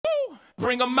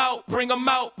Bring 'em out, bring 'em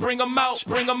out, bring 'em out,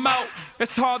 bring 'em out.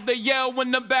 It's hard to yell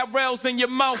when the barrel's in your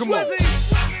mouth. Come on.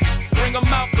 Bring 'em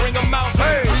out, bring 'em out.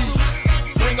 Hey.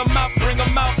 Bring 'em out, bring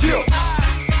 'em out. Yeah.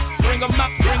 Bring 'em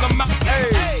out, bring 'em out. Hey.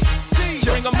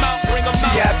 Bring 'em out, bring 'em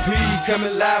out. VIP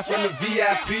coming live from the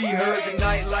VIP. Heard the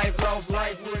nightlife, lost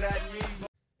life without me.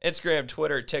 Instagram,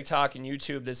 Twitter, TikTok, and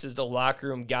YouTube. This is the Locker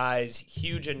Room Guys.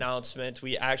 Huge announcement.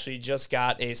 We actually just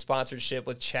got a sponsorship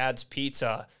with Chad's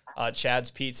Pizza.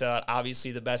 Chad's Pizza,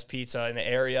 obviously the best pizza in the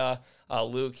area.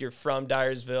 Luke, you're from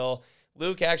Dyersville.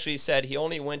 Luke actually said he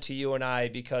only went to UNI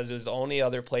because it was the only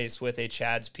other place with a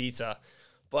Chad's Pizza.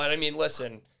 But, I mean,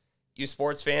 listen, you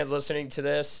sports fans listening to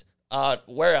this,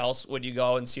 where else would you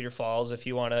go in Cedar Falls if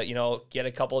you want to, get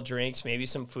a couple of drinks, maybe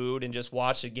some food, and just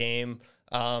watch a game?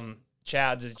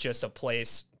 Chad's is just a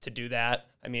place to do that.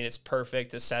 I mean, it's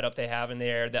perfect, the setup they have in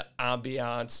there, the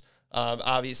ambiance,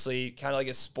 obviously kind of like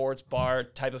a sports bar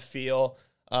type of feel.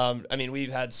 I mean,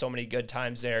 we've had so many good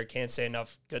times there. Can't say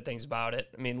enough good things about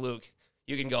it. I mean, Luke,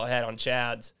 you can go ahead on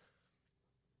Chad's.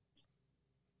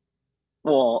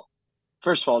 Well,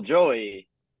 first of all, Joey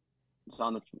is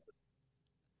on the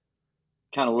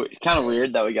kind of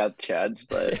weird that we got Chad's,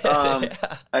 but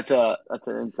that's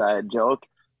an inside joke.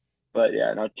 But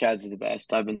yeah, no, Chad's is the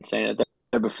best. I've been saying it.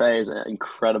 Their buffet is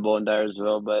incredible in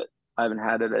Dyersville, but I haven't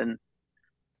had it in.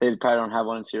 They probably don't have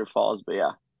one in Cedar Falls, but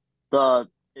yeah.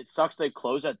 It sucks they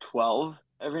close at 12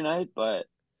 every night, but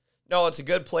no, it's a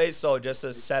good place. So just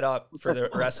to set up for the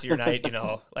rest of your night, you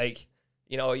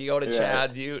go to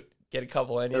Chad's, you get a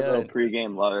couple in you. A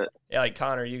pregame, love it. Yeah, like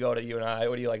Connor, you go to UNI.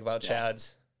 What do you like about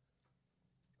Chad's?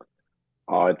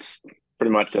 Oh, it's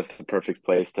pretty much just the perfect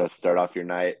place to start off your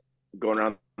night. Going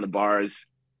around the bars,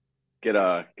 get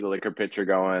a liquor pitcher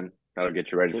going. That'll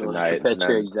get you ready for the night.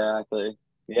 Pitcher, exactly.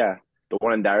 Yeah, the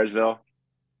one in Dyersville,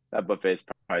 that buffet is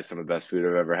probably some of the best food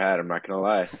I've ever had. I'm not gonna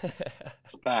lie.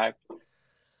 Fact.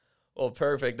 Well,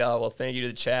 perfect. Well, thank you to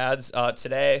the Chads.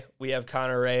 Today we have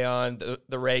Connor Rahe on,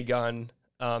 the Ray Gun,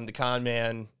 the con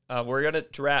man. We're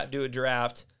gonna do a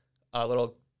draft, a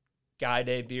little Guy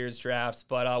Day Beers draft,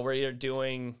 but we're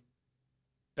doing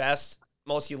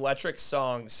most electric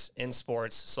songs in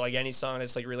sports. So like any song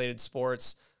that's like related to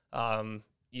sports,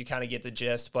 you kind of get the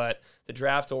gist. But the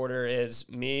draft order is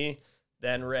me,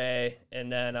 then Ray,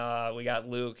 and then we got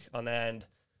Luke on the end.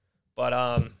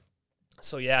 But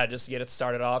so yeah, just to get it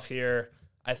started off here,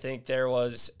 I think there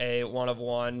was a one of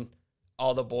one.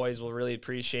 All the boys will really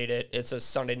appreciate it. It's a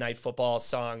Sunday Night Football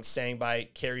song sang by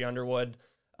Carrie Underwood.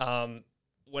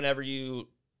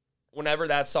 Whenever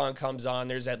that song comes on,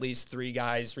 there's at least 3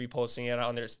 guys reposting it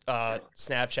on their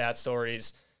Snapchat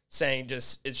stories saying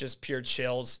it's just pure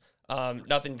chills.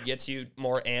 Nothing gets you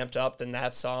more amped up than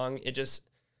that song.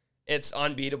 It's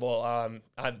unbeatable.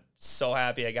 I'm so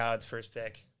happy I got it the first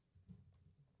pick.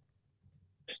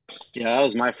 Yeah, that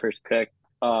was my first pick.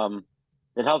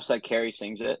 It helps that Carrie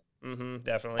sings it. Mm-hmm,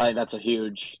 definitely.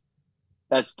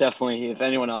 That's definitely, if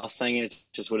anyone else sang it, it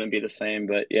just wouldn't be the same.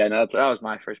 But yeah, no, that was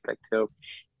my first pick too.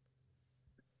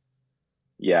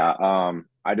 Yeah,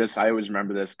 I always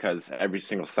remember this because every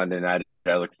single Sunday night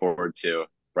I look forward to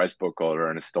Bryce Bookholder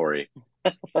and a story.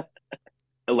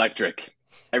 Electric.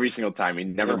 Every single time. He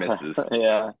never misses.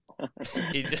 Yeah.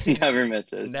 He never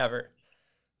misses. Never.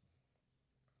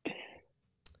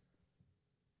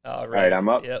 All right, I'm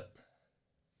up. Yep.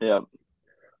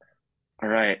 All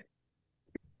right.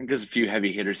 I think there's a few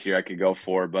heavy hitters here I could go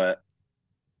for, but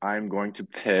I'm going to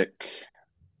pick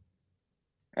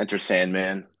Enter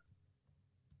Sandman.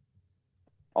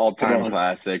 All-time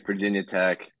classic, Virginia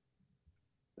Tech.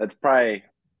 That's probably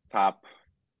top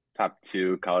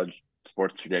 2 college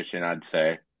sports tradition, I'd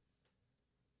say.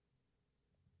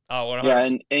 Oh, 100.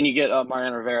 Yeah, and you get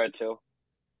Mariano Rivera too.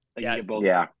 Yeah. You get both.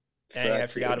 Yeah. So I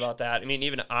forgot about that. I mean,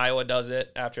 even Iowa does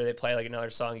it after they play like another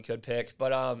song you could pick. But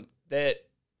that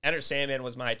Enter Sandman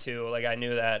was my 2. Like I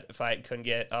knew that if I couldn't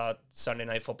get Sunday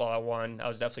Night Football at 1, I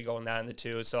was definitely going that in the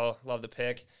 2. So love the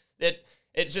pick.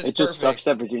 It just sucks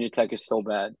that Virginia Tech is so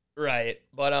bad. Right.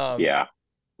 But yeah.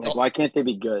 Like, why can't they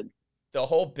be good? The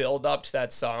whole build up to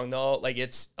that song though, like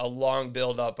it's a long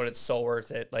build up, but it's so worth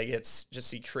it. Like it's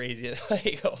just the craziest.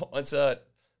 Like once a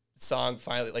song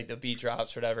finally, like the beat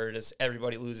drops or whatever, just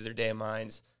everybody loses their damn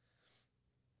minds.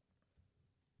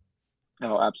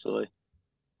 Oh, absolutely.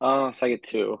 So I get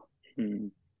 2.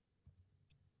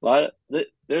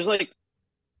 There's like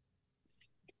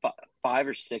 5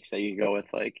 or 6 that you go with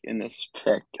like in this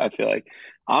pick. I feel like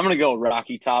I'm gonna go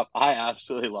Rocky Top. I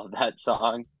absolutely love that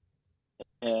song,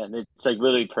 and it's like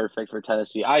literally perfect for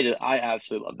Tennessee. I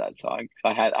absolutely love that song. So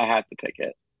I had to pick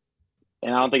it,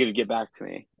 and I don't think it'd get back to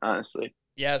me honestly.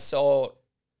 Yeah, so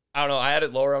I don't know. I had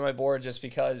it lower on my board just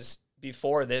because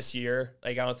before this year,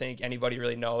 like I don't think anybody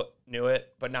really knew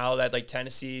it. But now that like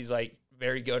Tennessee's like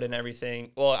very good and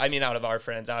everything. Well, I mean, out of our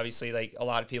friends, obviously, like a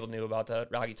lot of people knew about the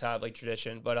Rocky Top like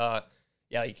tradition. But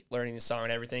yeah, like learning the song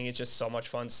and everything, it's just so much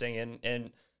fun singing.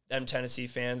 And them Tennessee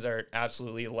fans are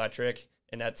absolutely electric,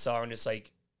 and that song just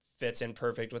like fits in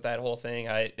perfect with that whole thing.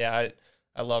 I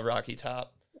love Rocky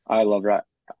Top. I love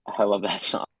that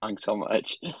song so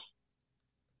much.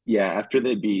 Yeah, after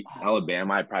they beat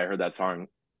Alabama, I probably heard that song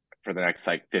for the next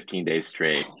like 15 days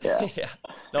straight. Yeah. Yeah.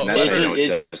 No, And that's how you know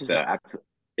it's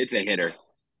it's a hitter.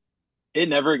 it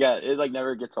never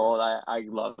gets old. I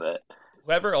love it.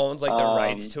 whoever owns like the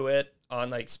rights to it on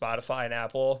like Spotify and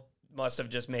Apple must have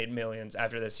just made millions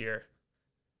after this year.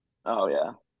 Oh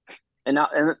yeah. And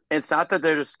it's not that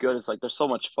they're just good, it's like they're so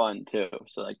much fun too.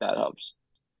 So like that helps.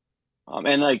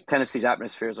 And like Tennessee's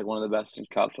atmosphere is like one of the best in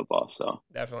college football. So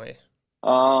Definitely.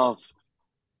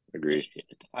 Agreed. shit,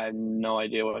 I have no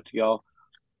idea where to go.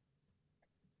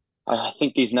 I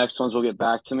think these next ones will get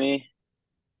back to me.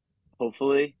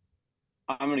 Hopefully.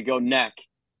 I'm gonna go neck.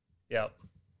 Yep.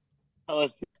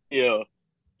 LSU.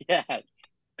 Yes.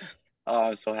 Oh,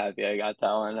 I'm so happy I got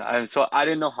that one. I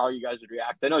didn't know how you guys would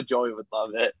react. I know Joey would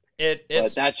love it. It's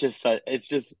But that's just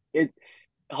it's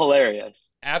hilarious.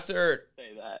 after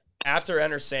Say that. after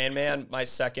Enter Sandman, my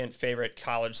second favorite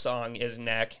college song is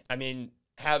Neck. I mean,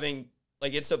 having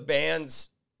like it's the band's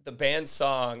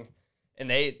song, and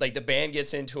they like the band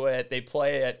gets into it, they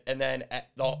play it, and then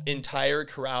the entire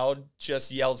crowd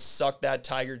just yells "Suck that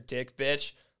tiger dick,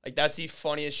 bitch!" Like that's the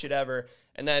funniest shit ever.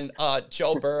 And then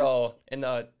Joe Burrow in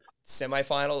the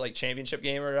semifinal, like championship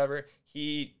game or whatever,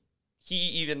 he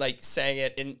even like sang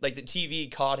it, and like the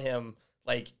TV caught him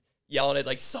like yelling it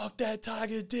like "Suck that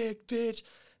tiger dick, bitch!"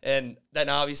 And then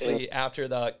obviously after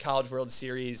the College World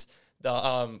Series,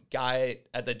 the guy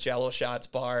at the Jello Shots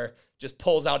bar just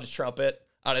pulls out a trumpet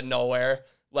out of nowhere,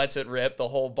 lets it rip. The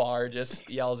whole bar just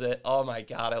yells it. Oh my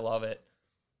God, I love it.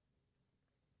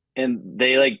 And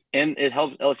and it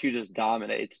helps LSU just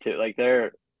dominates too. Like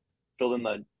they're building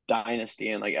the dynasty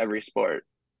in like every sport.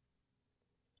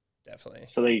 Definitely.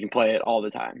 So that you can play it all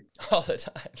the time. All the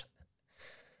time.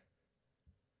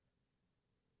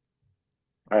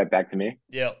 All right, back to me.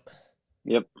 Yep.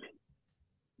 Yep.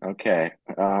 Okay.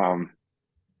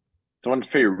 So one's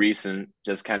pretty recent,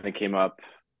 just kind of came up,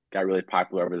 got really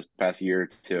popular over this past year or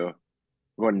two.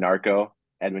 We're going Narco,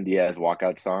 Edwin Diaz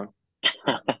walkout song.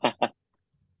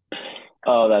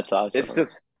 Oh, that's awesome.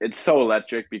 It's so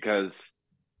electric because,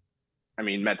 I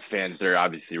mean, Mets fans, they're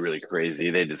obviously really crazy.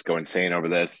 They just go insane over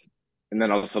this. And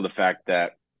then also the fact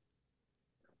that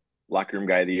locker room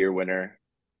guy of the year winner,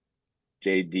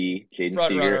 Jaden Front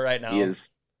Seager, runner right now. he is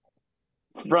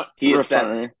Front set,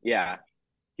 runner. yeah.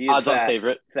 He Odds on set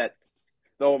favorite.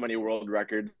 so many world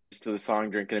records to the song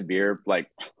drinking a beer, like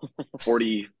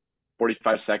 40,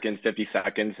 45 seconds, 50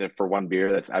 seconds for one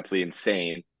beer. That's absolutely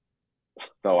insane.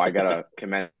 So I gotta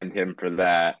commend him for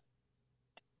that.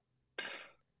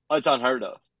 Oh, it's unheard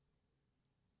of.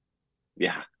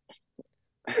 Yeah.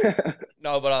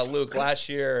 No, but Luke, last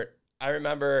year, I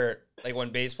remember like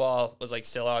when baseball was like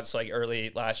still out, so like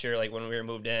early last year, like when we were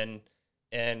moved in,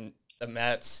 and the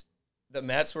Mets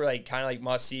were like kind of like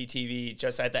must see TV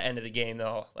just at the end of the game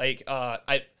though. Like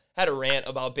I had a rant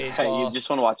about baseball. Hey, you just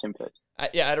want to watch him pitch. I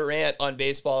had a rant on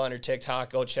baseball under TikTok.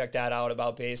 Go check that out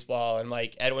about baseball. And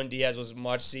like Edwin Diaz was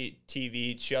much see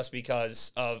TV just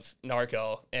because of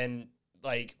Narco. And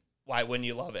like, why wouldn't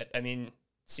you love it? I mean,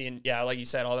 seeing, yeah, like you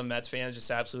said, all the Mets fans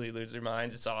just absolutely lose their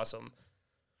minds. It's awesome.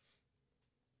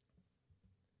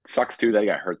 Sucks too that he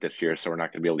got hurt this year, so we're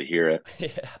not gonna be able to hear it.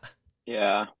 Yeah.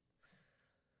 Yeah.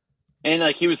 And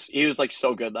like he was like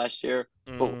so good last year.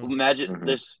 But imagine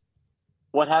this.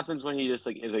 What happens when he just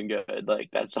like isn't good? Like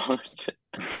that song.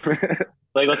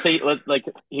 Like let's say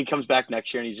he comes back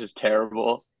next year and he's just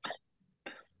terrible.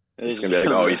 It's gonna be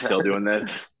like, oh, he's still doing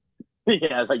this.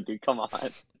 Yeah, it's like, dude, come on.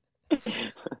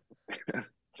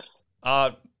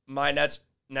 My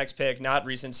next pick, not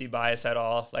recency bias at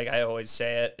all. Like I always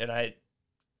say it, and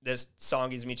this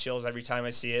song gives me chills every time I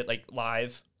see it, like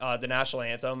live. The national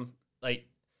anthem, like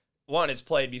one, it's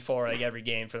played before like every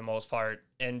game for the most part,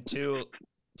 and two,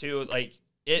 like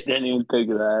it Didn't even think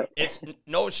of that. It's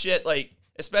no shit, like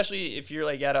especially if you're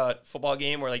like at a football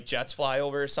game where like jets fly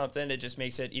over or something, it just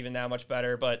makes it even that much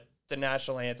better. But the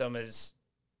national anthem it's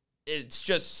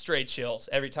just straight chills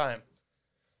every time.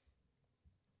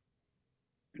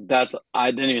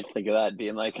 I didn't even think of that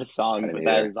being like a song, but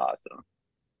that either. is awesome.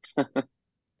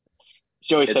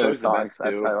 Joey It's said always the songs. best,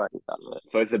 That's too. probably why he thought of it.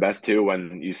 So it's the best too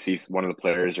when you see one of the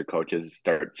players or coaches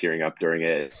start tearing up during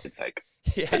it. It's like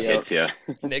Yeah, it hits you.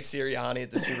 Nick Sirianni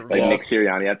at the Super Bowl. Like Nick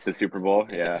Sirianni at the Super Bowl.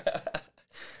 Yeah.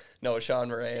 No Sean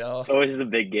Moreno. It's always the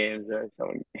big games there.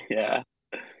 So yeah.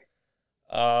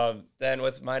 Then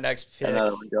with my next pick,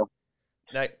 Another one, Joe.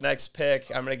 next pick,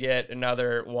 I'm gonna get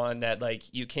another one that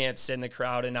like you can't sit in the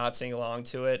crowd and not sing along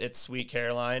to it. It's Sweet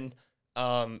Caroline.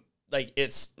 Like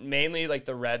it's mainly like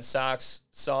the Red Sox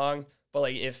song, but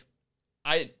like if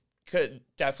I could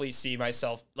definitely see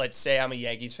myself, let's say I'm a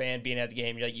Yankees fan being at the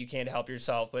game, you're like you can't help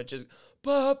yourself, but just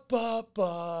ba ba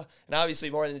ba, and obviously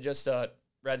more than just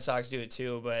Red Sox do it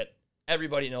too, but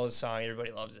everybody knows the song,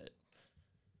 everybody loves it.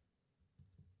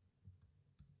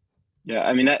 Yeah,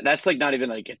 I mean that's like not even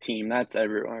like a team. That's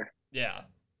everywhere. Yeah.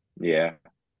 Yeah.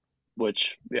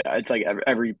 Which yeah, it's like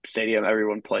every stadium,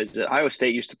 everyone plays it. Iowa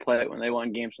State used to play it when they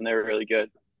won games when they were really good,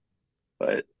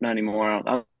 but not anymore. I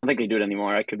don't think they do it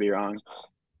anymore. I could be wrong.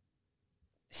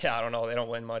 Yeah, I don't know. They don't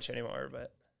win much anymore,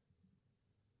 but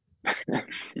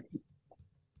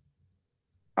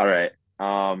All right.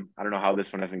 I don't know how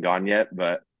this one hasn't gone yet,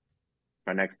 but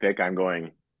my next pick, I'm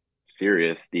going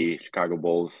serious, the Chicago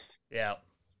Bulls yeah.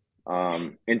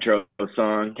 intro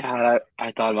song. God,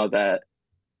 I thought about that.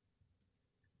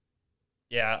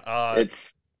 Yeah.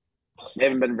 They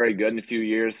haven't been very good in a few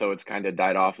years, so it's kind of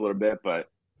died off a little bit. But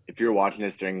if you're watching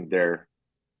this during their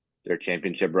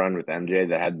championship run with MJ,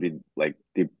 that had to be like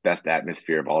the best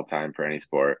atmosphere of all time for any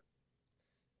sport.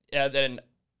 Yeah, then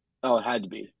Oh, it had to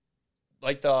be.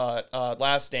 like the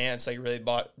Last Dance, like really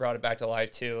brought it back to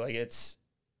life too. Like it's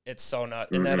so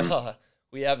nuts. And then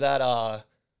we have that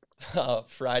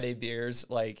Friday Beers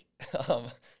like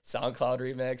SoundCloud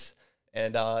remix,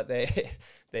 and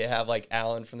they have like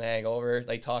Alan from The Hangover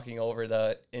like talking over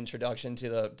the introduction to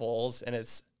the Bulls, and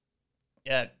it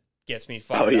gets me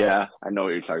fired Oh yeah, up. I know what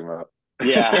you're talking about.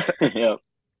 Yeah. Yep.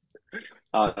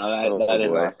 Oh no, that is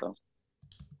boy. awesome.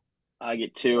 I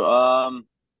get two.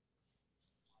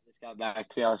 Just got back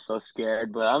to me. I was so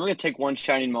scared, but I'm gonna take One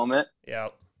Shining Moment. Yeah.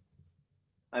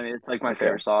 I mean, it's like my Okay.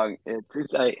 favorite song. It's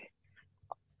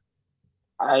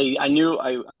I knew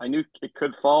it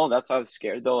could fall. That's why I was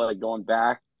scared though. Like going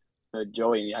back to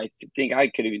Joey, I think I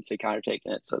could even say counter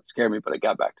taking it, so it scared me, but it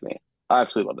got back to me. I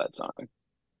absolutely love that song.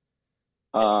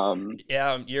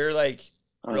 Yeah, you're like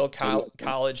real what do you guys think?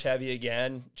 college heavy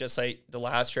again, just like the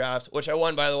last draft, which I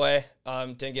won, by the way.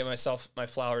 Didn't give myself my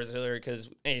flowers earlier because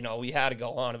we had to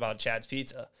go on about Chad's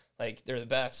Pizza, like they're the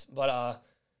best. But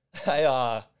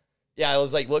I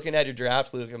was like looking at your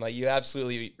draft, Luke. I'm like, you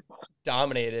absolutely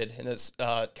dominated in this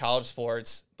college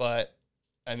sports, but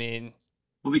I mean,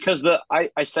 Well, because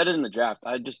I said it in the draft.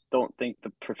 I just don't think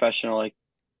the professional like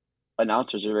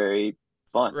announcers are very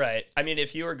fun. right? I mean,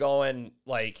 if you were going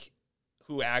like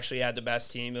who actually had the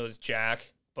best team, it was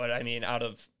Jack. But I mean, out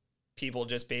of people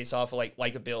just based off of like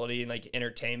likability and like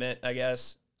entertainment, I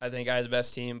guess I think I had the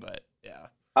best team. But yeah,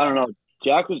 I don't know.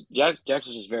 Jack was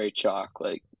just very chalk.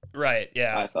 Like right?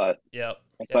 Yeah, I thought. yep.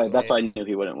 That's why I knew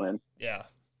he wouldn't win. Yeah,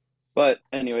 But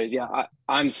anyways, yeah,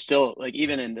 I'm still like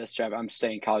even in this draft, I'm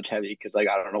staying college heavy because like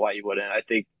I don't know why you wouldn't. I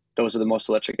think those are the most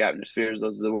electric atmospheres.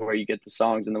 Those are where you get the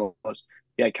songs and the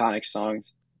iconic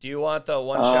songs. Do you want the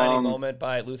One Shining Moment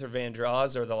by Luther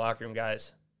Vandross or the Locker Room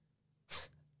Guys?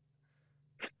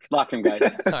 Lock 'em guys. All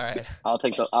right. I'll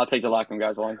take the Lock 'em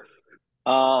guys one.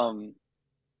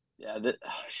 Yeah.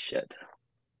 Shit.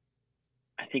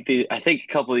 I think a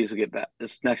couple of these will get back.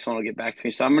 This next one will get back to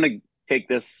me. So I'm gonna take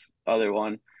this other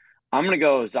one. I'm gonna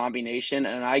go Zombie Nation,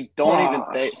 and I don't even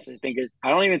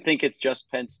think it's just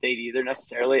Penn State either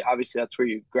necessarily. Obviously, that's where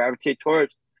you gravitate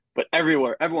towards, but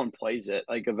everyone plays it.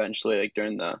 Like eventually, like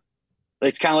during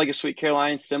it's kind of like a Sweet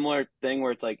Caroline, similar thing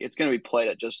where it's like it's gonna be played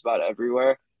at just about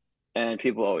everywhere, and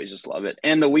people always just love it.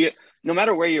 And no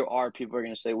matter where you are, people are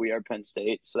gonna say we are Penn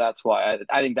State. So that's why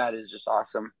I think that is just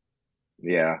awesome.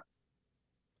 Yeah,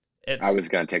 I was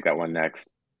gonna take that one next.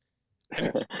 I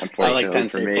like Unfortunately Penn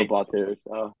for State me, football too.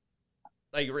 So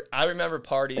like I remember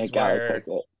parties thank God I where took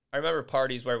it. I remember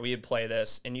parties where we would play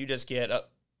this, and you just get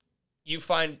you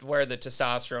find where the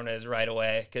testosterone is right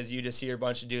away because you just hear a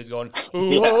bunch of dudes going,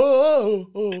 oh,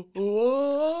 oh,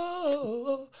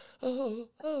 oh, oh,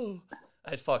 oh.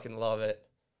 I fucking love it.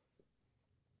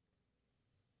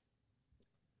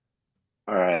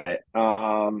 all right.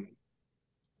 All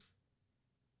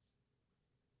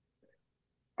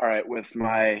right, with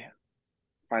my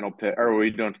final pick, or are we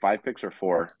doing 5 picks or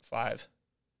 4? 5.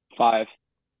 5.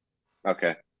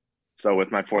 Okay. So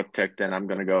with my 4th pick, then I'm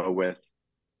gonna go with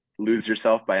 "Lose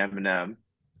Yourself" by Eminem.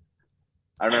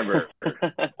 I remember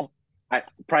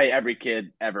probably every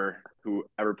kid who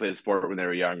ever played a sport when they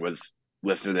were young was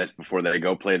listening to this before they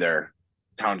go play their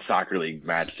town soccer league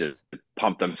match to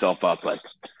pump themselves up. Like,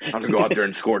 I'm gonna go out there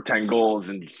and score 10 goals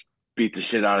and beat the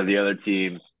shit out of the other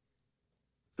team.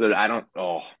 So that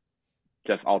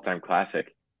just all-time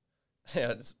classic.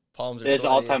 Yeah, it's palms are It's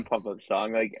sweaty. all-time pump-up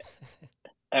song. Like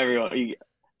everyone,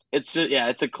 it's just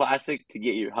it's a classic to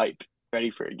get you hype, ready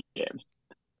for a game.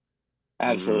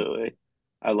 Absolutely,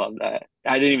 I love that.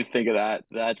 I didn't even think of that.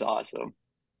 That's awesome.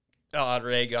 Oh,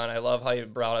 Ray Gun, I love how you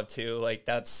brought up too. Like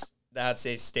that's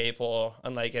a staple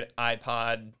on like an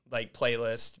iPod like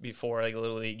playlist before like a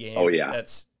Little League game. Oh, yeah.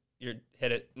 That's you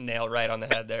hit it nail right on the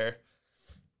head there.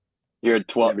 You're a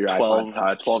 12, You have your iPod 12,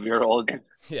 Touch. 12-year-old.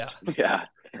 Yeah. Yeah.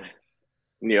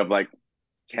 And you have like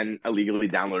 10 illegally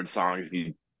downloaded songs.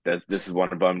 This is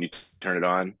one of them. You turn it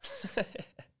on.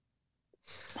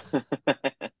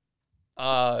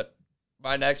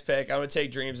 My next pick, I'm gonna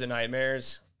take Dreams and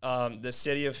Nightmares. The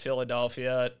city of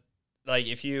Philadelphia. Like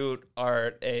if you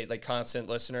are a like constant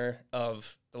listener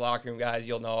of the Locker Room Guys,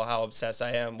 you'll know how obsessed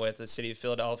I am with the city of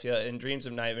Philadelphia, and Dreams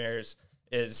of Nightmares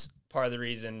is part of the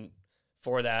reason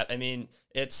for that. I mean,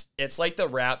 it's like the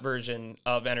rap version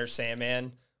of Enter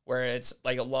Sandman, where it's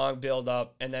like a long build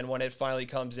up, and then when it finally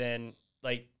comes in,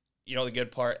 like, you know, the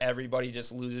good part, everybody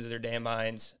just loses their damn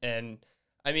minds. And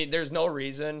I mean, there's no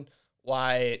reason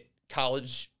why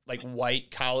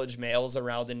white college males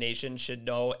around the nation should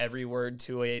know every word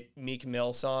to a Meek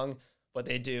Mill song, but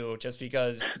they do, just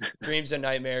because Dreams and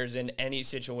Nightmares in any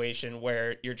situation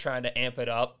where you're trying to amp it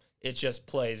up, it just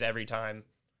plays every time.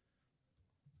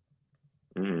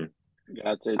 Mm-hmm. Yeah,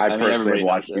 that's it. I mean, personally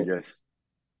everybody knows it.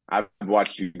 I've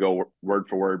watched you go word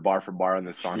for word, bar for bar on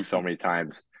this song so many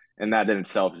times, and that in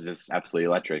itself is just absolutely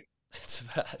electric. It's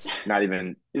the best. Not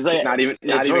even, It's like not even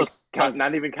songs-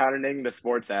 not even counting the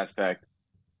sports aspect.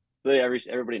 Really,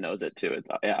 everybody knows it too. It's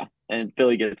and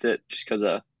Philly gets it just because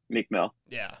of Meek Mill,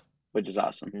 Yeah. which is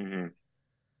awesome.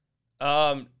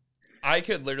 Mm-hmm. I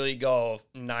could literally go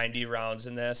 90 rounds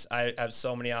in this. I have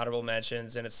so many honorable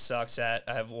mentions, and it sucks that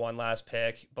I have one last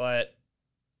pick, but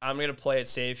I'm going to play it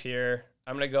safe here.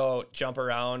 I'm going to go Jump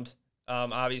Around.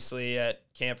 Obviously at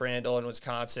Camp Randall in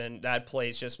Wisconsin, that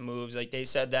place just moves. Like they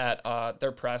said that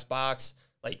their press box,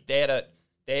 like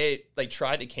they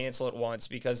tried to cancel it once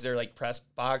because their like press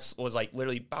box was like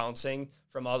literally bouncing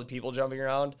from all the people jumping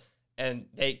around, and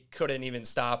they couldn't even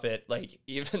stop it. Like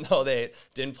even though they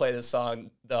didn't play the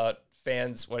song, the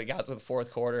fans, when it got to the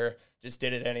fourth quarter, just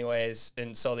did it anyways,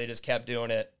 and so they just kept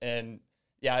doing it. And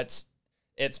yeah,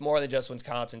 it's more than just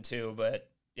Wisconsin too, but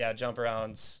yeah, Jump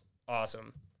Around's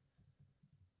awesome.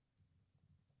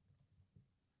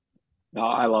 No,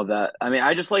 I love that. I mean,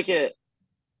 I just like it.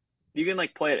 You can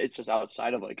like play it. It's just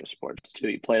outside of like a sports too.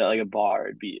 You play it at like a bar,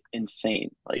 it'd be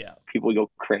insane. Like Yeah. people would go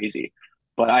crazy.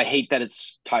 But I hate that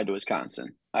it's tied to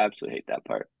Wisconsin. I absolutely hate that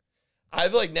part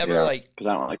I've like never because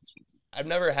I don't like. I've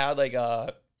never had like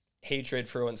a hatred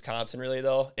for Wisconsin really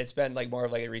though. It's been like more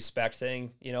of like a respect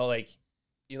thing, you know, like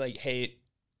you like hate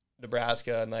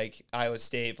Nebraska and like Iowa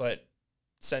State, but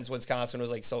since Wisconsin was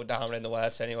like so dominant in the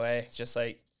West anyway, it's just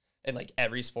like in like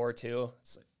every sport too.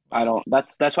 It's like, I don't.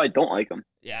 That's why I don't like them.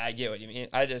 yeah, I get what you mean.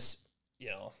 I just, you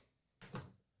know,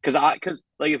 Because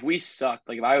like if we sucked,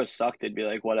 like if Iowa sucked, it'd be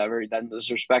like whatever. Then there's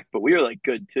respect, but we were like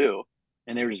good too,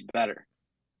 and they were just better.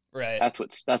 right.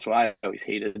 That's what I always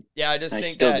hated. Yeah, I just And I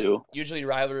think still that do. usually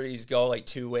rivalries go like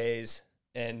two ways,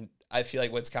 and I feel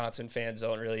like Wisconsin fans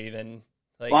don't really even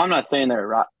like. Well, I'm not saying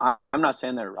they're I'm not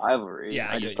saying they're a rivalry. Yeah,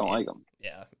 I I get just what don't you like them.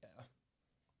 Yeah, yeah.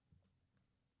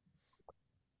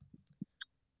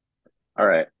 All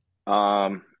right.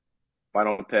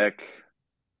 Final pick.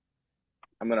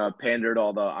 I'm gonna pander to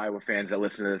all the Iowa fans that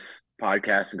listen to this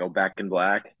podcast and go Back in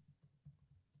Black.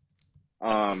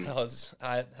 That was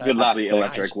Good last Absolutely pick.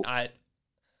 electric.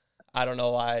 I don't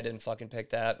know why I didn't fucking pick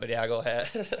that, but yeah, go ahead.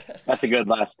 That's a good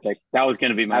last pick. That was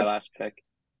going to be my last pick.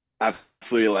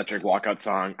 Absolutely electric walkout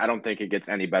song. I don't think it gets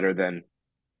any better than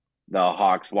the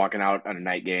Hawks walking out on a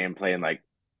night game playing like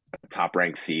a top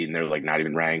ranked seed, and they're like not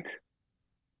even ranked,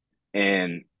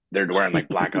 and they're wearing like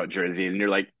blackout jerseys, and you're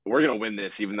like, we're gonna win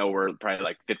this, even though we're probably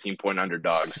like 15-point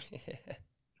underdogs.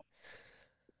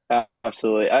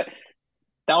 Absolutely. That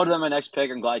would have been my next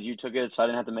pick. I'm glad you took it, so I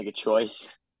didn't have to make a choice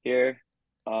here.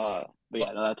 But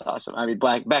yeah, no, that's awesome. I mean,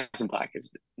 Back in Black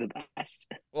is the best.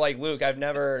 Like Luke, I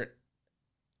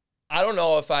don't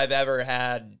know if I've ever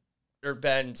had or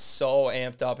been so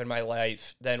amped up in my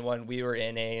life than when we were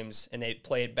in Ames and they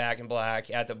played Back in Black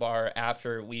at the bar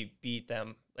after we beat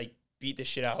them, like beat the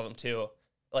shit out of them too.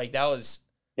 Like that was,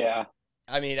 Yeah.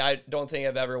 I mean, I don't think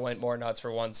I've ever went more nuts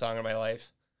for one song in my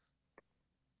life.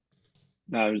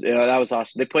 No, that was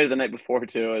awesome. They played it the night before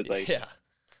too. It was like, yeah,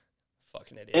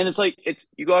 fucking idiot. and it's like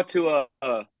you go out to an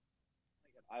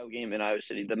Iowa game in Iowa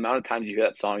City. The amount of times you hear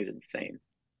that song is insane,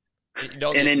 and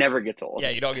it never gets old. Yeah,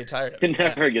 you don't get tired of It it.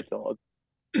 never gets old.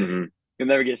 Mm-hmm. You'll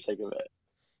never get sick of it.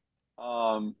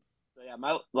 So yeah,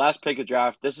 my last pick of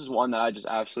draft. This is one that I just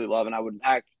absolutely love, and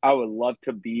I would love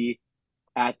to be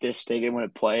at this stadium when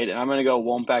it played. And I'm gonna go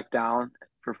 "Won't Back Down"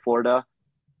 for Florida.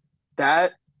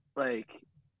 That like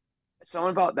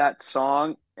something about that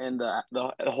song and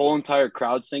the whole entire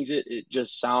crowd sings it. It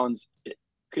just sounds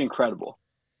incredible.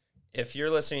 If you're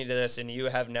listening to this and you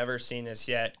have never seen this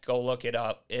yet, go look it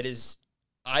up. It is,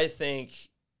 I think,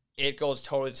 it goes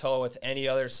toe to toe with any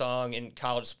other song in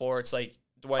college sports. Like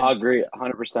when I agree,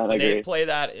 100%. I agree. they play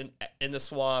that in the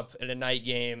swamp in a night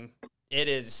game, it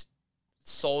is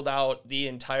sold out. The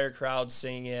entire crowd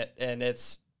singing it, and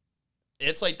it's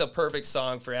like the perfect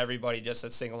song for everybody just to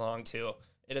sing along to.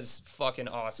 It is fucking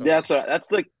awesome. Yeah,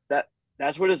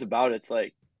 that's what it's about. It's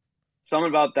like something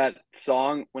about that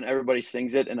song when everybody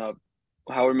sings it and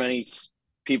however many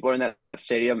people are in that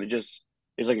stadium. It just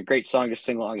is like a great song to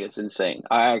sing along. It's insane.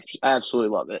 I absolutely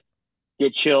love it.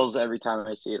 Get chills every time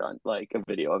I see it on like a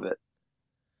video of it.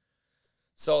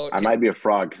 So I might be a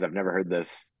fraud because I've never heard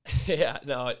this. Yeah,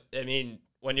 no, I mean,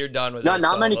 when you're done with not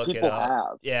this, many look people it up.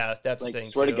 have. Yeah, that's Like the thing.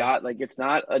 swear too. to God, like it's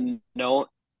not a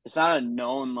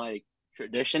known like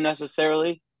tradition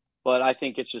necessarily, but I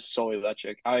think it's just so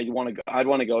electric. I want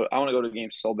to go to the game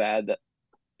so bad that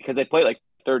because they play like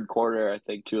third quarter, I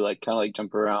think too, like kind of like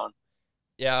jump around.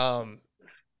 Yeah,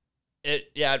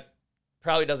 it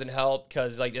probably doesn't help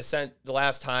because like the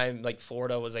last time like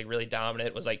Florida was like really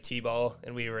dominant was like Tebow,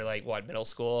 and we were like middle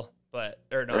school,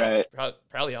 Right.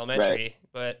 probably elementary, Right.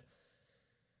 but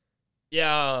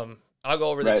yeah, I'll go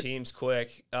over the Right. teams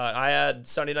quick. I had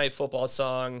Sunday Night Football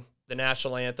song, the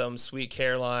national anthem, Sweet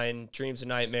Caroline, Dreams and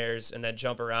Nightmares, and then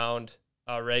Jump Around.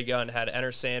 Ray Gun had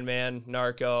Enter Sandman,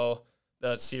 Narco,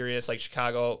 the serious like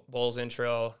Chicago Bulls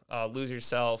intro, Lose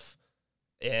Yourself,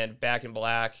 and Back in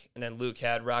Black. And then Luke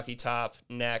had Rocky Top,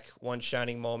 Neck, One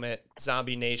Shining Moment,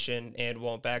 Zombie Nation, and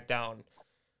Won't Back Down.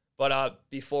 But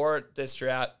before this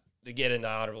draft, to get into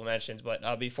honorable mentions,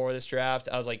 but before this draft,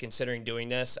 I was like considering doing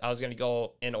this. I was going to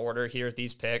go in order here with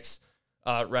these picks.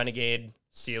 Renegade,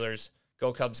 Steelers,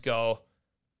 Go Cubs Go,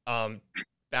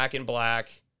 Back in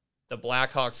Black, the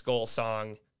Blackhawks goal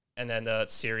song, and then the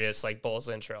serious like Bulls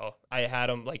intro. I had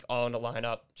them like all in the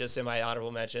lineup just in my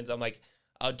honorable mentions. I'm like,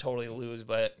 I'd totally lose,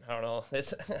 but I don't know.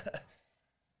 It's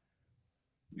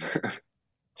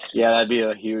Yeah, that'd be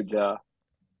a huge.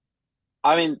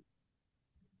 I mean,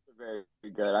 very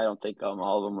good. I don't think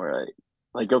all of them were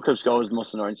like "Go Cubs Go" is the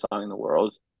most annoying song in the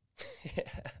world.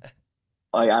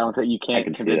 Like I don't think you can't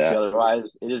can see convince me that.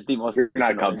 otherwise. It is the most. If you're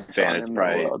not a annoying Cubs fan, song it's in the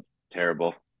probably world.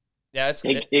 terrible. Yeah,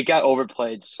 It got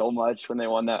overplayed so much when they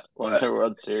won the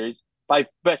World Series by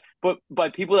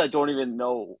people that don't even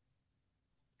know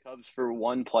Cubs for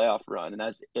one playoff run, and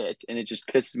that's it. And it just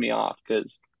pisses me off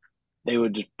because they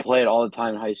would just play it all the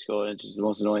time in high school, and it's just the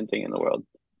most annoying thing in the world.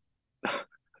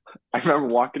 I remember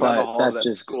walking down the But hall of that's that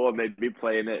just- school and they'd be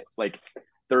playing it like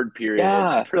third period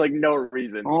Yeah. for like no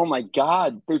reason. Oh my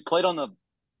God, they played on the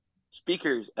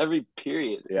speakers every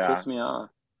period. It Yeah. pissed me off.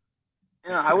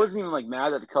 You know, I wasn't even like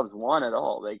mad that the Cubs won at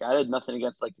all. Like I had nothing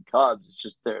against like the Cubs. It's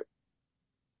just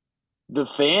the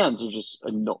fans are just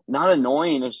not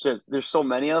annoying. It's just there's so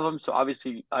many of them. So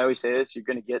obviously, I always say this: you're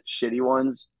going to get shitty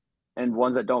ones and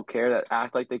ones that don't care, that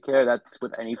act like they care. That's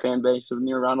with any fan base when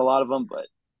you're around a lot of them. But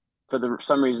for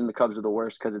some reason, the Cubs are the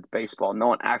worst because it's baseball. No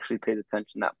one actually pays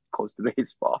attention that close to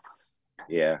baseball.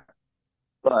 Yeah.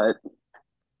 But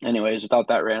anyways, without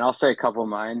that rant, I'll say a couple of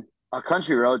mine.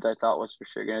 Country Roads, I thought was for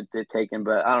sure going to get taken,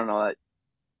 but I don't know. It's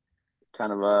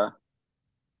kind of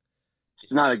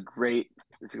it's not a great.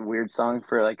 It's a weird song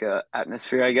for like a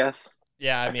atmosphere, I guess.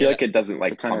 yeah. I feel like it doesn't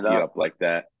like turn pump it you up. up like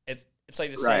that. It's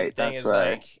like the same Right, thing that's as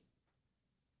right. like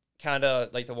kind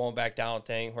of like the Won't Back Down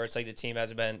thing, where it's like the team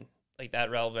hasn't been like that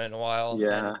relevant in a while.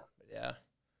 Yeah. And, yeah.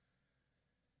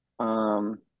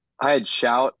 I had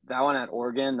Shout, that one at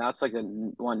Oregon. That's like a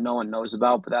one no one knows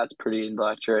about, but that's pretty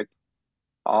electric.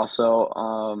 Also,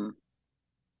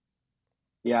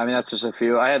 yeah, I mean that's just a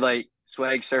few. I had like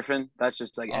Swag Surfing. That's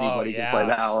just like anybody can play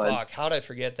that one. Fuck, how did I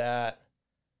forget that?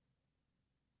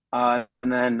 And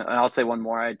then I'll say one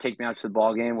more. I'd Take Me Out to the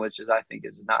Ball Game, which is I think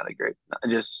is not a great.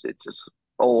 It's just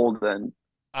old, and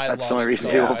I that's the love only it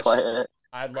reason so people much. play it.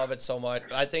 I love it so much.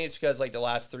 I think it's because like the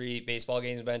last 3 baseball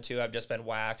games I've been to, I've just been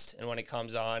waxed, and when it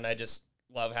comes on, I just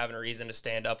love having a reason to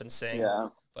stand up and sing. Yeah,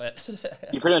 But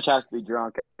you pretty much have to be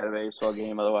drunk at a baseball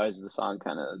game, otherwise the song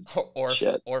kind of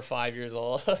shit. or 5 years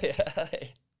old. Yeah.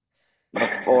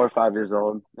 4 or 5 years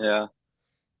old. Yeah.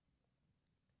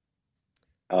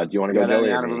 Do you want to You go, got any Joey,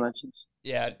 or honorable me? mentions?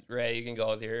 Yeah, Ray, you can go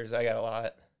with yours. I got a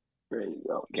lot. There you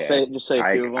go. Okay. Just say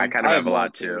a few of them. I kind of have a more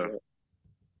lot too.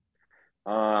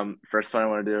 First one I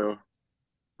want to do,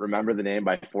 Remember the Name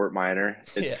by Fort Minor.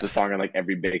 It's Yeah. the song on like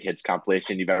every big hits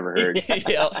compilation you've ever heard.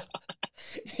 Yeah.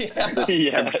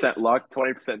 Yeah. 10% luck,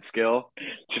 20% skill,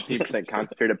 15%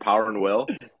 concentrated power and will.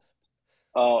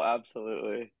 Oh,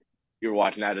 absolutely. You're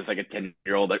watching that as like a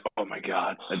 10-year-old, like, oh my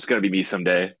God, that's gonna be me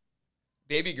someday.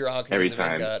 Baby Gronk Every needs to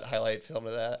make time. a highlight film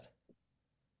of that.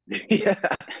 Yeah.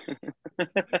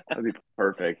 That'd be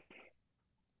perfect.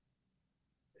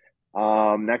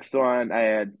 Next one I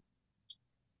had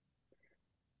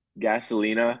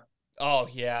Gasolina. Oh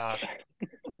yeah.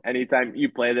 Anytime you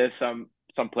play this, some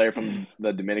player from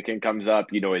the Dominican comes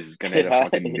up, you know he's gonna hit a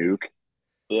fucking nuke.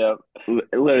 Yeah.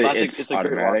 Literally, Classic, it's a great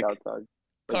automatic. walkout song.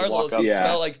 Carlos, walk you Yeah.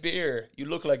 smell like beer. You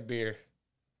look like beer.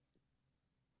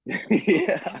 Yeah.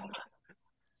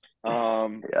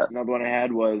 Yes. Another one I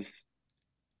had was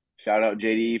shout out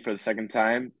JD for the second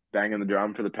time, banging the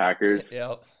drum for the Packers.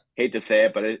 Yep. Hate to say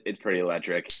it, but it's pretty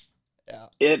electric. Yeah.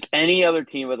 If any other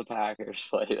team but the Packers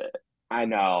played it. I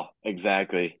know,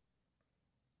 exactly.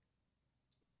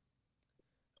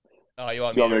 You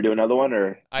want Do you me want me to do another one,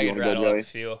 or I you can want to go, rattle up a Joey?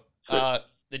 few. So-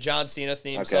 The John Cena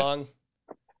theme Okay.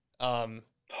 song.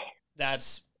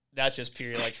 That's just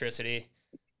pure electricity.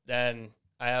 Then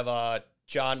I have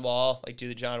John Wall, like do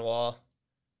the John Wall.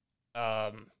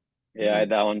 Yeah, I had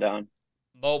that one down.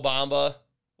 Mo Bamba,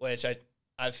 which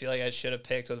I feel like I should have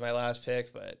picked with my last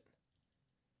pick, but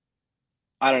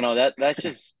I don't know. That's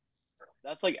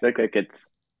like I think like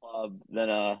it's club than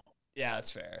yeah,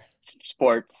 that's fair.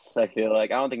 sports. I feel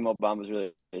like I don't think Mo Bamba's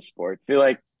really sports. I feel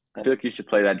like you should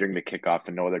play that during the kickoff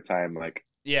and no other time. Like,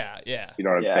 Yeah, yeah. you know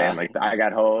what I'm Yeah. saying? Like, I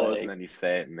got hose, Like- and then you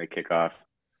say it and they kick off.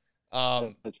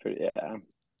 That's pretty. Yeah.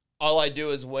 All I do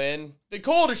is win. They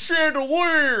call it a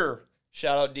chandelier.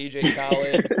 Shout out DJ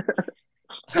Khaled.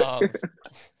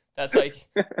 That's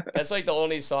like the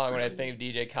only song when I think of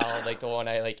DJ Khaled, like the one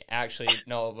I like actually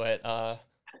know. But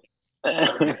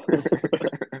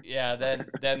yeah, then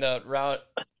the route,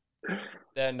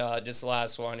 then just the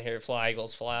last one here, Fly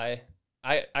Eagles Fly.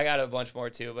 I got a bunch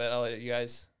more too, but I'll let you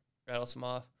guys rattle some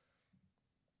off.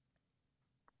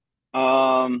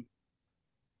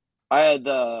 I had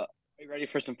the. Are you ready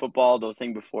for some football? The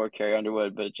thing before Carrie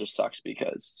Underwood, but it just sucks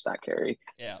because it's not Carrie.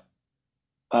 Yeah,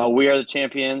 We are the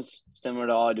champions. Similar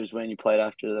to all I do is win. You play it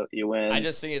after you win. I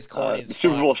just think it's corny as the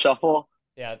Super fuck. Bowl shuffle.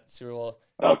 Yeah, Super Bowl.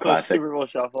 Oh, classic. Super Bowl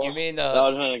shuffle. You mean that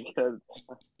was really good.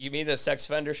 You mean the sex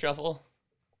fender shuffle?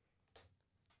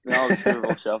 No, the Super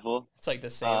Bowl shuffle. It's like the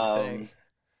same thing.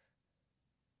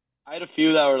 I had a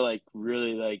few that were like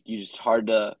really like you just hard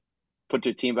to put to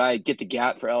a team. But I get the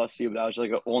gap for LSU, but that was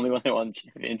like the only one that won the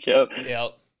championship.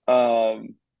 Yep.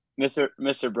 Mr.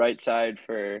 Brightside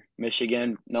for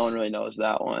Michigan. No one really knows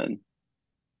that one.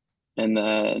 And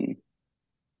then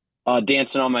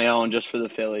Dancing on My Own just for the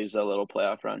Phillies, a little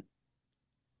playoff run.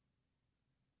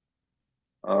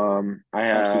 I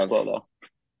Sounds too have slow though.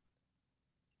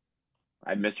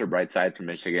 I have Mr. Brightside from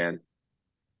Michigan.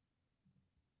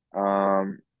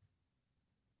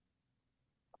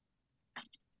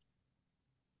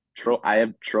 I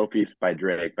have Trophies by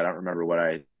Drake, but I don't remember what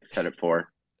I said it for.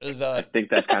 It was I think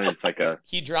that's kind of just like a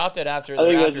he dropped it after I the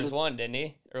think that's Raptors just- won, didn't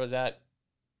he? Or was that?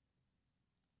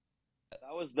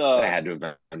 That was I the had to have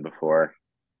been before.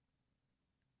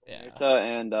 Yeah.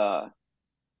 and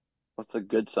what's the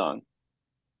good song?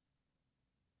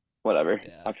 Whatever.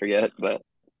 Yeah. I forget, but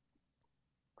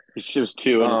it was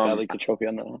two and it's had Um, like the trophy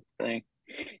on the thing.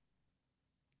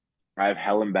 I have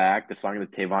Hell and Back, the song of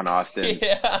the Tavon Austin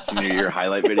Yeah. senior year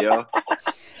highlight video.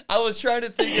 I was trying to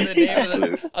think of the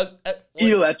name of Absolute.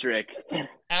 the. Electric.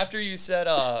 After you said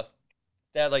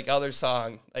that like other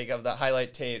song like of the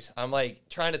highlight tapes, I'm like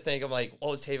trying to think. I'm like,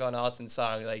 what was Tavon Austin's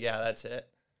song? Like, yeah, that's it.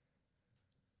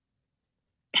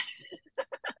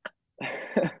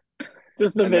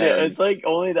 Just the And video. then- It's like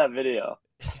only that video.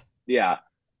 Yeah.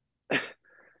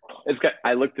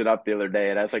 I looked it up the other day.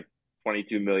 It has like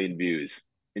 22 million views.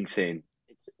 Insane.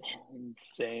 It's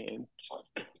insane.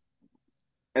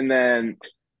 And then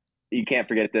you can't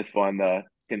forget this one, the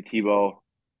Tim Tebow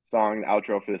song, the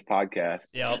outro for this podcast.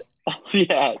 Yep.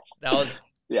 Yes. That was.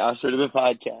 Yeah, I'll show to the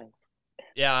podcast.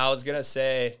 Yeah, I was gonna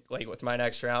say like with my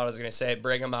next round, I was gonna say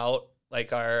bring them out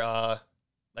like our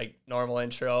like normal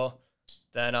intro.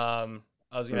 Then I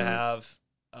was gonna have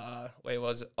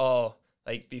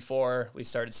like before we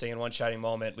started singing One Shining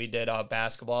Moment, we did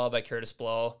Basketball by Curtis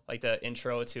Blow, like the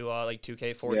intro to like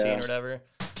 2K14 Yeah. or whatever.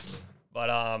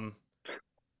 But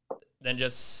then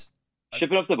just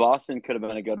Ship It Up to Boston could have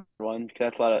been a good one because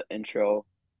that's a lot of intro.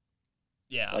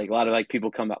 yeah. Like a lot of like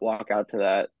people walk out to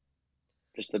that.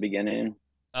 Just the beginning.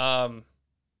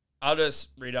 I'll just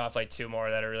read off like two more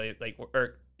that are really like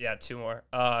two more.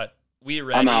 We I'm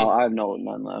ready. out. I have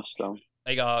none left. So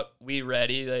like we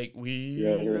ready, like we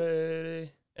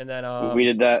ready, and then we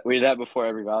did that before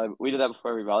every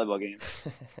volleyball game.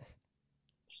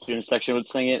 Student section would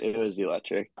sing it. It was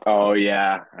electric. Oh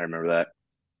yeah, I remember that.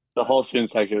 The whole student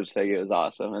section would sing it. It was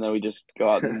awesome, and then we just go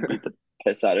out and beat the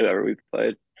piss out of whoever we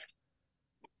played.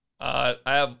 I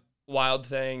have wild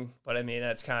thing, but I mean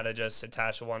that's kind of just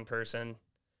attached to one person.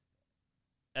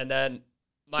 And then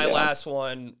my last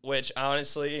one, which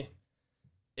honestly,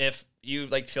 if you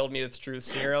like filled me with truth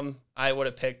serum, I would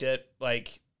have picked it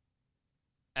like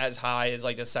as high as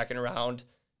like the second round.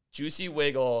 Juicy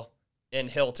Wiggle in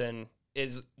Hilton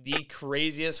is the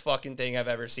craziest fucking thing I've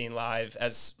ever seen live.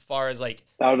 As far as like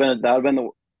that would have been the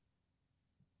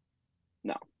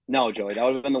no Joey, that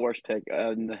would have been the worst pick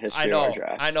in the history of our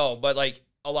draft. I know, but like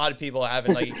a lot of people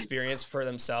haven't like experienced for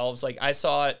themselves. Like I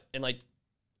saw it in like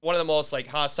one of the most like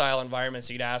hostile environments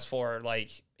you could ask for, like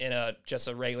in just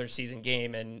a regular season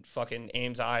game in fucking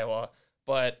Ames, Iowa.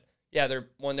 But yeah,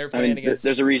 when they're playing against,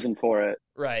 there's a reason for it,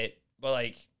 right? But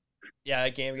like, yeah,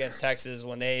 that game against Texas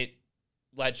when they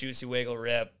let Juicy Wiggle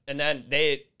rip, and then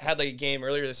they had like a game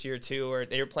earlier this year too where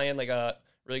they were playing like a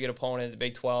really good opponent, the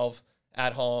Big 12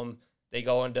 at home. They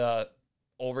go into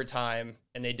overtime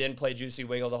and they didn't play Juicy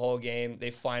Wiggle the whole game. They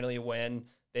finally win.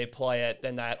 They play it.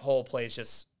 Then that whole place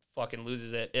just fucking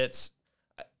loses it. It's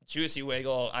Juicy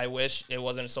Wiggle. I wish it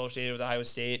wasn't associated with Iowa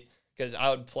State because I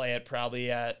would play it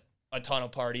probably at a ton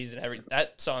of parties and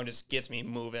that song just gets me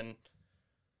moving.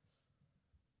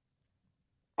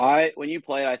 When you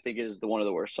play it, I think it is one of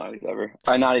the worst songs ever.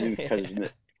 Not even because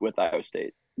it's with Iowa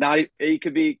State. It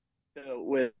could be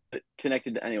with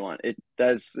connected to anyone.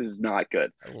 Is not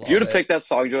good. If you would have picked that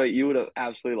song, Joey, you would have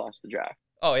absolutely lost the draft.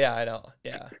 Oh yeah, I know.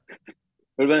 Yeah, it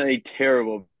would have been a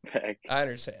terrible pick. I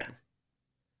understand.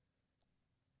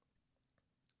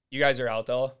 You guys are out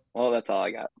though. Well, that's all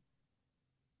I got.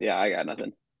 Yeah, I got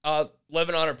nothing.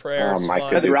 Living on a Prayer. I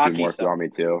could do Rocky more if you want me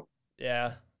to.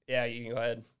 Yeah, you can go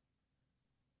ahead.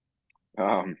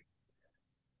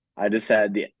 I just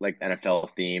had the like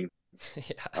NFL theme.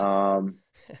 Yeah.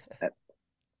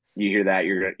 You hear that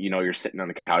you're sitting on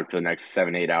the couch for the next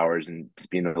 7-8 hours and just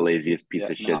being the laziest piece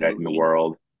of shit in the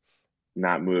world,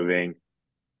 not moving,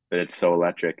 but it's so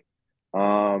electric.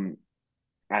 I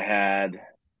had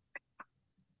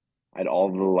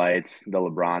All the Lights, the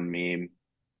LeBron meme,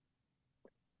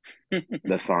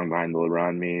 the song behind the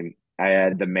LeBron meme. I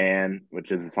had The Man,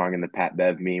 which is a song in the Pat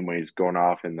Bev meme when he's going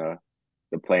off in the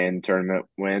play-in tournament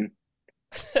win.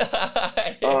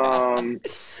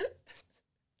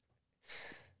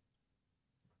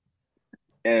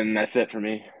 And that's it for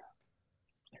me.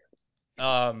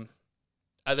 I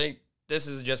think this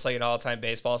is just like an all-time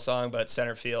baseball song, but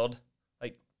center field,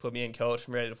 like put me in, coach,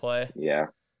 I'm ready to play. Yeah.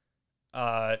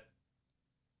 The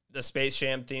Space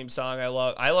Jam theme song, I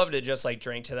love to just like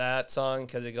drink to that song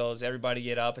because it goes, everybody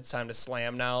get up, it's time to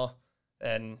slam now.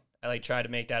 And I like tried to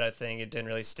make that a thing. It didn't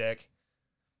really stick,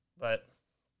 but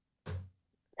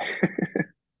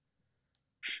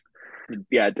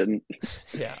yeah, it didn't.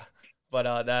 Yeah, but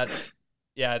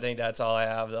I think that's all I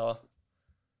have though.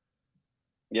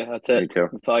 Yeah, that's it. Me too.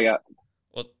 That's all I got.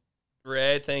 Well,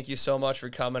 Ray, thank you so much for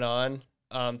coming on.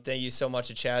 Thank you so much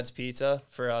to Chad's Pizza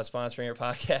for sponsoring our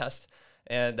podcast.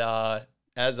 And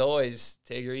as always,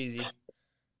 take her easy.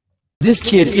 This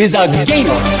kid is a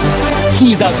gamer.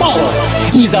 He's a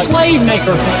baller. He's a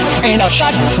playmaker and a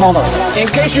shot caller. In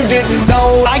case you didn't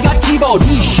know, I got T-Bowed.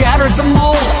 He shattered the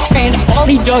mold, and all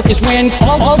he does is win.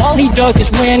 All he does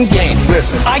is win games.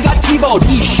 Listen, I got T-Bowed.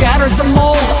 He shattered the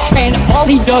mold, and all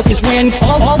he does is win.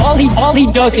 All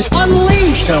he does is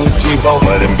unleash. Tell T-Bowed,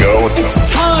 let him go. It's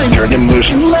time. Turn him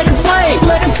loose. Let him play.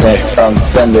 Let him play. On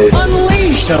Sunday,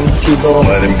 unleash. Tell T-Bowed,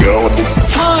 let him go. It's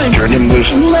time. Turn him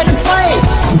loose. Let him play.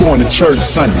 I'm going to church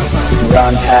Sunday.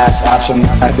 Run, pass, option.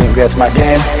 I think that's my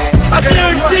game. I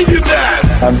can't think of that.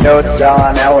 I'm no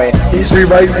John Elway. He's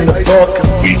rewriting the book.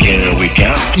 Week in and week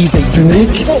out. He's a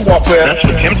unique football player. That's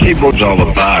what Tim Tebow's all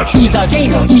about. He's a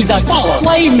gamer. He's a baller.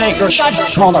 Playmaker. Shot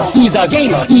caller. He's a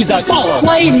gamer. He's a baller.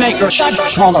 Playmaker. Shot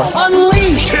caller.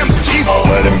 Unleash. Tim Tebow.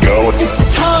 Let him go. It's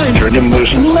time. Turn him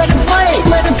loose. Let him play.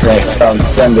 Let him play. On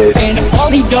Sunday. And all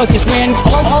he does is win.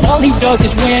 All he does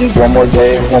is win. One more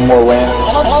day. One more win.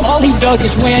 All he does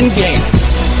is win games.